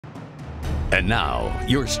And now,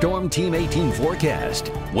 your Storm Team 18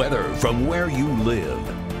 forecast. Weather from where you live.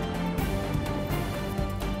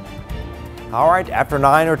 All right, after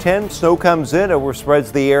 9 or 10, snow comes in,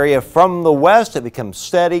 overspreads the area from the west. It becomes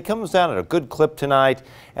steady, comes down at a good clip tonight,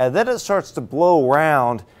 and then it starts to blow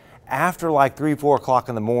around after like 3, 4 o'clock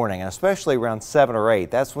in the morning, and especially around 7 or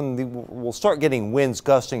 8. That's when we'll start getting winds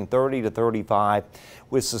gusting 30 to 35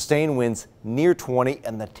 with sustained winds near 20,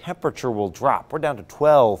 and the temperature will drop. We're down to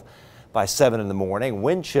 12 by 7 in the morning.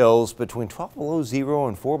 Wind chills between 12 below 0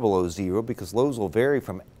 and 4 below 0 because lows will vary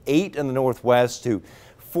from 8 in the northwest to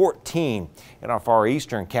 14 in our far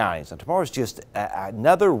eastern counties. And tomorrow's just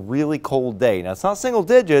another really cold day. Now, it's not single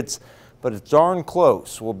digits, but it's darn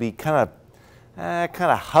close. We'll be kind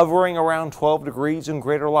of hovering around 12 degrees in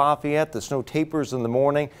Greater Lafayette. The snow tapers in the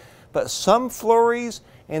morning, but some flurries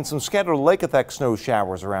and some scattered lake effect snow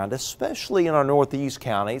showers around, especially in our northeast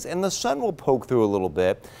counties, and the sun will poke through a little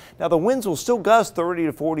bit. Now, the winds will still gust 30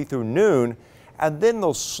 to 40 through noon, and then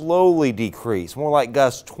they'll slowly decrease, more like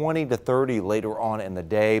gusts 20 to 30 later on in the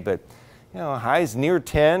day. But, you know, highs near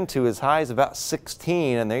 10 to as high as about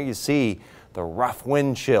 16, and there you see the rough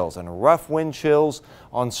wind chills. And rough wind chills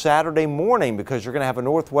on Saturday morning because you're going to have a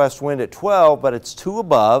northwest wind at 12, but it's 2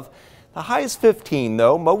 above. The high is 15,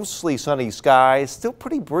 though, mostly sunny skies. Still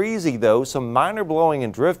pretty breezy, though, some minor blowing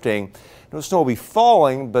and drifting. No snow will be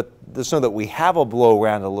falling, but the snow that we have will blow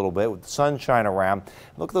around a little bit with the sunshine around.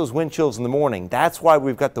 Look at those wind chills in the morning. That's why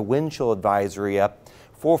we've got the wind chill advisory up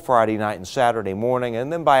for Friday night and Saturday morning,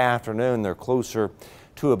 and then by afternoon they're closer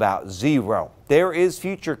to about 0. There is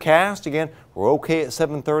future cast. Again, we're okay at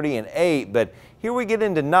 7:30 and 8, but here we get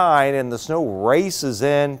into 9 and the snow races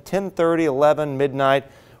in 10:30, 11, midnight.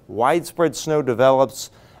 Widespread snow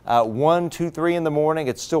develops 1, 2, 3 in the morning.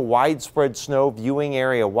 It's still widespread snow, viewing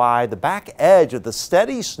area wide. The back edge of the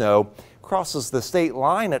steady snow crosses the state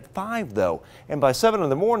line at 5, though. And by 7 in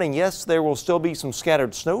the morning, yes, there will still be some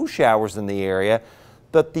scattered snow showers in the area,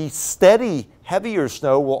 but the steady, heavier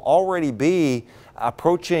snow will already be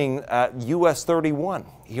approaching US 31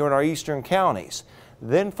 here in our eastern counties.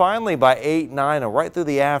 Then finally by 8, 9, and right through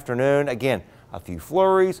the afternoon, again, a few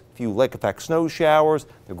flurries, a few lake effect snow showers,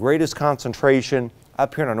 the greatest concentration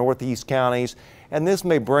up here in our northeast counties, and this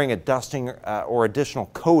may bring a dusting or additional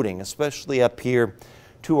coating, especially up here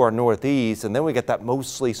to our northeast, and then we get that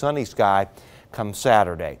mostly sunny sky come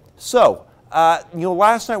Saturday. So,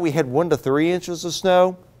 last night we had 1 to 3 inches of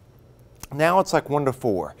snow. Now it's like 1 to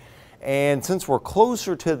 4, and since we're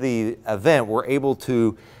closer to the event, we're able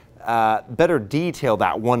to better detail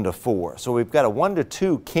that 1 to 4. So we've got a 1 to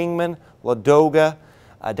 2 Kingman, Ladoga,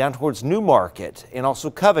 down towards Newmarket, and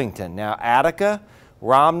also Covington. Now Attica,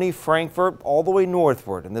 Romney, Frankfort, all the way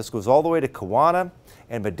northward, and this goes all the way to Kewanna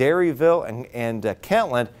and Medaryville and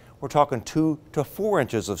Kentland. We're talking 2 to 4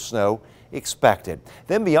 inches of snow expected.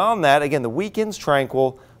 Then beyond that, again, the weekend's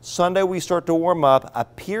tranquil. Sunday we start to warm up. A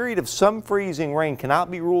period of some freezing rain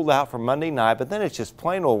cannot be ruled out for Monday night, but then it's just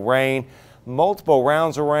plain old rain. Multiple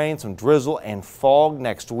rounds of rain, some drizzle and fog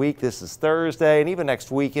next week. This is Thursday, and even next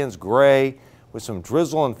weekend's gray with some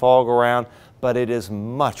drizzle and fog around, but it is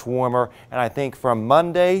much warmer. And I think from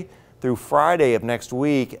Monday through Friday of next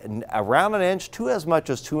week, around an inch to as much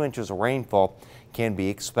as 2 inches of rainfall can be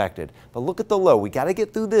expected. But look at the low. We got to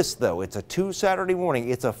get through this, though. It's a 2 Saturday morning.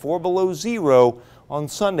 It's a 4 below 0 on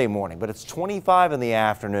Sunday morning, but it's 25 in the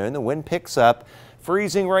afternoon. The wind picks up.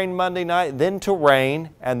 Freezing rain Monday night, then to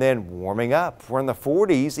rain, and then warming up. We're in the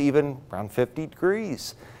 40s, even around 50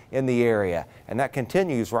 degrees in the area, and that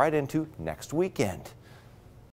continues right into next weekend.